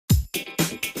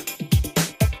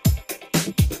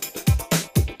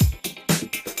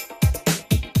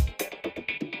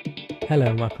Hello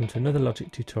and welcome to another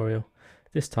Logic tutorial,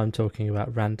 this time talking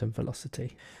about random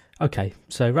velocity. Okay,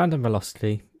 so random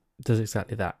velocity does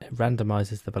exactly that. It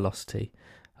randomizes the velocity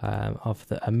of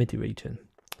a MIDI region.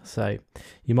 So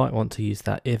you might want to use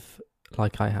that if,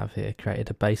 like I have here, created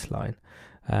a bass line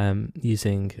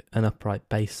using an upright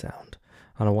bass sound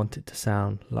and I want it to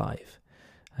sound live.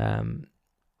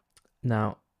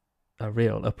 Now, a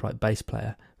real upright bass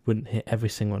player wouldn't hit every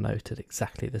single note at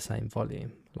exactly the same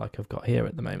volume like I've got here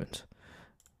at the moment.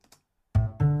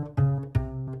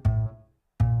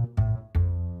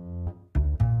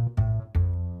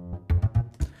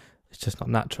 It's just not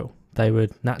natural. They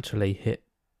would naturally hit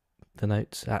the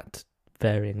notes at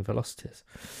varying velocities.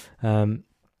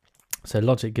 So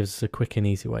Logic gives us a quick and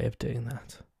easy way of doing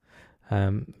that.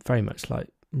 Very much like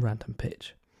random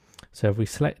pitch. So if we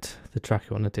select the track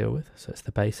we want to deal with, so it's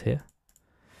the bass here,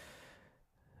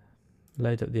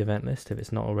 load up the event list if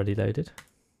it's not already loaded,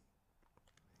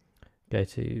 go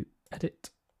to Edit,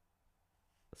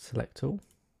 Select All,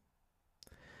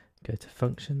 go to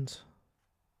Functions,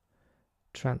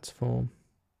 Transform,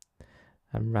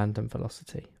 and Random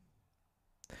Velocity.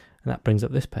 And that brings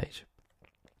up this page.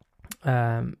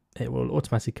 It will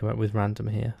automatically come up with random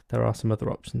here. There are some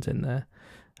other options in there,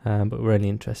 but we're only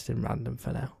interested in random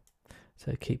for now.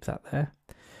 So keep that there.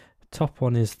 Top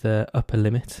one is the upper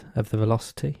limit of the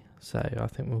velocity. So I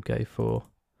think we'll go for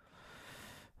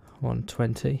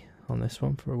 120 on this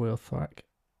one for a wheel thwack.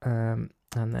 And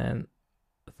then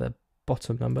the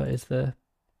bottom number is the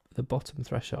bottom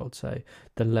threshold, so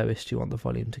the lowest you want the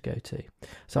volume to go to.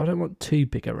 So I don't want too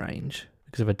big a range,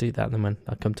 because if I do that, then when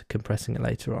I come to compressing it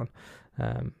later on,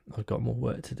 I've got more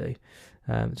work to do.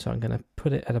 So I'm going to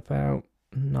put it at about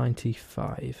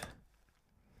 95.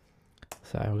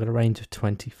 So I've got a range of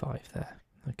 25 there.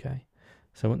 Okay,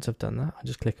 so once I've done that, I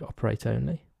just click Operate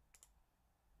Only.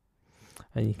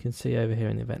 And you can see over here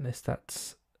in the event list,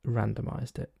 that's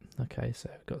randomized it. Okay, so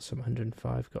I've got some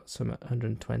 105, got some at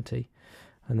 120,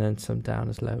 and then some down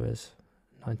as low as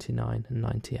 99 and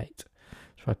 98.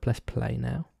 So I press play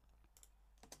now.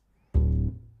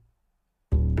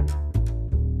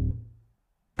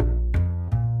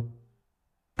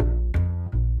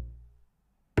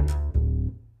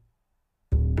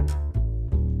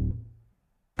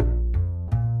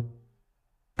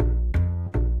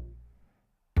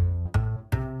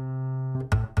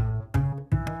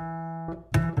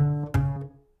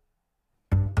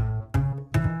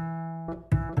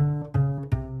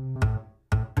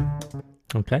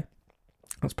 Okay,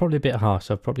 that's probably a bit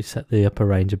harsh. I've probably set the upper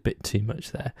range a bit too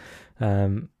much there.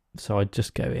 So I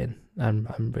just go in and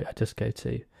I just go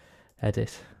to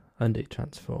Edit, Undo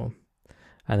Transform,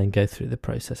 and then go through the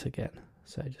process again.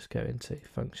 So just go into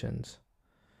Functions,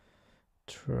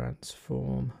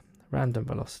 Transform, Random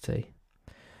Velocity,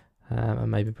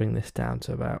 and maybe bring this down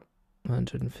to about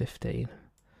 115,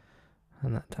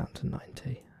 and that down to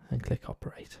 90, and click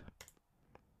Operate.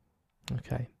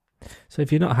 Okay. So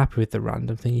if you're not happy with the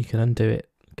random thing, you can undo it,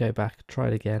 go back, try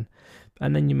it again,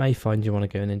 and then you may find you want to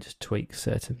go in and just tweak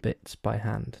certain bits by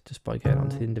hand, just by going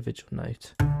onto the individual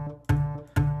note.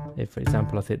 If, for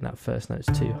example, I think that first note's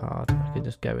too hard, I can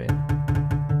just go in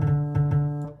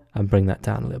and bring that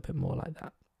down a little bit more like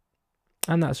that.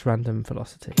 And that's random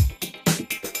velocity.